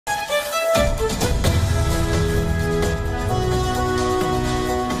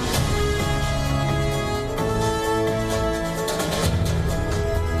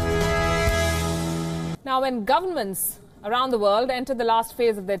Now, when governments around the world enter the last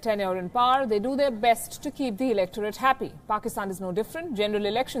phase of their tenure in power, they do their best to keep the electorate happy. Pakistan is no different. General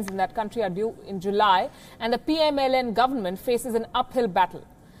elections in that country are due in July, and the PMLN government faces an uphill battle.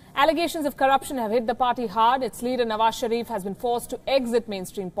 Allegations of corruption have hit the party hard. Its leader, Nawaz Sharif, has been forced to exit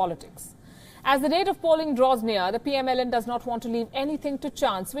mainstream politics. As the date of polling draws near, the PMLN does not want to leave anything to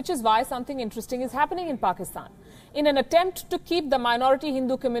chance, which is why something interesting is happening in Pakistan. In an attempt to keep the minority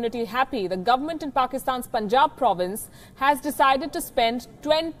Hindu community happy, the government in Pakistan's Punjab province has decided to spend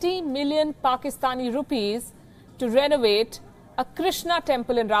 20 million Pakistani rupees to renovate a Krishna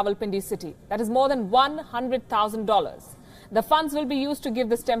temple in Rawalpindi city. That is more than $100,000. The funds will be used to give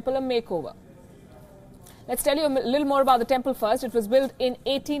this temple a makeover. Let's tell you a little more about the temple first. It was built in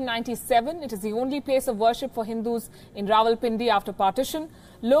 1897. It is the only place of worship for Hindus in Rawalpindi after partition.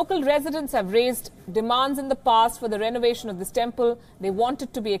 Local residents have raised demands in the past for the renovation of this temple. They want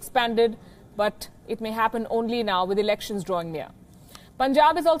it to be expanded, but it may happen only now with elections drawing near.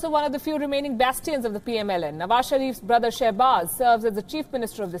 Punjab is also one of the few remaining bastions of the PMLN. Nawaz Sharif's brother Shehbaz serves as the chief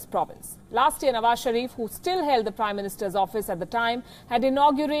minister of this province. Last year, Nawaz Sharif, who still held the prime minister's office at the time, had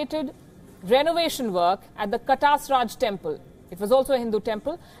inaugurated renovation work at the Katasraj temple. It was also a Hindu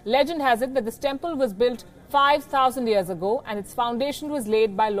temple. Legend has it that this temple was built 5,000 years ago and its foundation was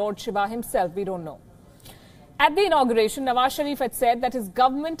laid by Lord Shiva himself. We don't know. At the inauguration, Nawaz Sharif had said that his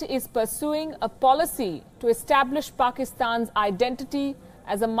government is pursuing a policy to establish Pakistan's identity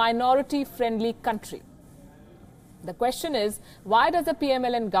as a minority-friendly country. The question is, why does the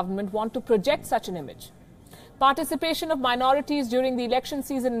PMLN government want to project such an image? Participation of minorities during the election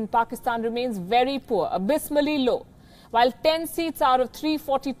season in Pakistan remains very poor, abysmally low. While 10 seats out of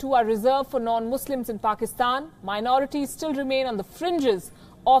 342 are reserved for non-Muslims in Pakistan, minorities still remain on the fringes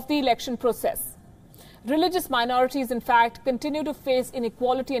of the election process. Religious minorities, in fact, continue to face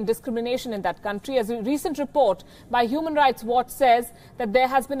inequality and discrimination in that country, as a recent report by Human Rights Watch says that there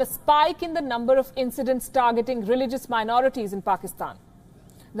has been a spike in the number of incidents targeting religious minorities in Pakistan.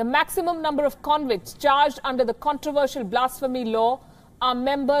 The maximum number of convicts charged under the controversial blasphemy law are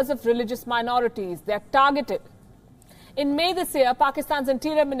members of religious minorities. They are targeted. In May this year, Pakistan's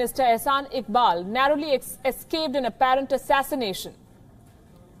Interior Minister Ehsan Iqbal narrowly escaped an apparent assassination.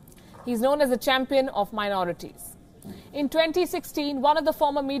 He is known as a champion of minorities. In 2016, one of the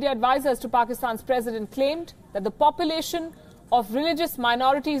former media advisors to Pakistan's president claimed that the population of religious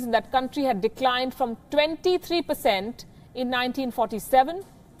minorities in that country had declined from 23% in 1947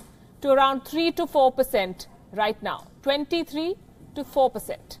 to around 3 to 4% right now. 23 to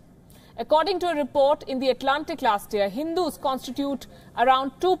 4%. According to a report in The Atlantic last year, Hindus constitute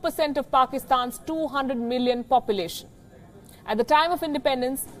around 2% of Pakistan's 200 million population. At the time of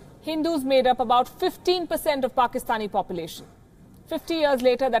independence, Hindus made up about 15% of Pakistani population. 50 years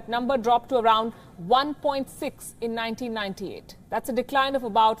later, that number dropped to around 1.6 in 1998. That's a decline of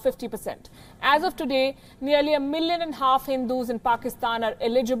about 50%. As of today, nearly 1.5 million Hindus in Pakistan are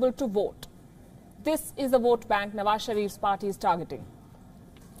eligible to vote. This is the vote bank Nawaz Sharif's party is targeting.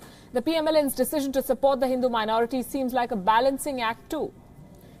 The PMLN's decision to support the Hindu minority seems like a balancing act too.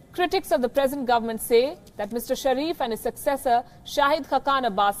 Critics of the present government say that Mr. Sharif and his successor, Shahid Khaqan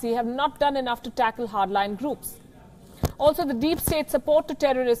Abbasi, have not done enough to tackle hardline groups. Also, the deep state support to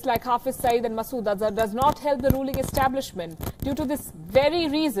terrorists like Hafiz Saeed and Masood Azhar does not help the ruling establishment. Due to this very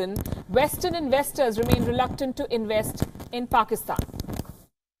reason, Western investors remain reluctant to invest in Pakistan.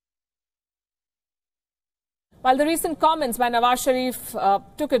 While the recent comments by Nawaz Sharif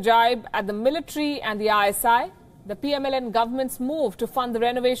took a jibe at the military and the ISI, the PMLN government's move to fund the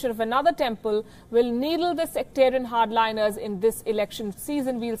renovation of another temple will needle the sectarian hardliners in this election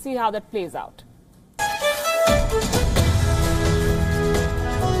season. We'll see how that plays out.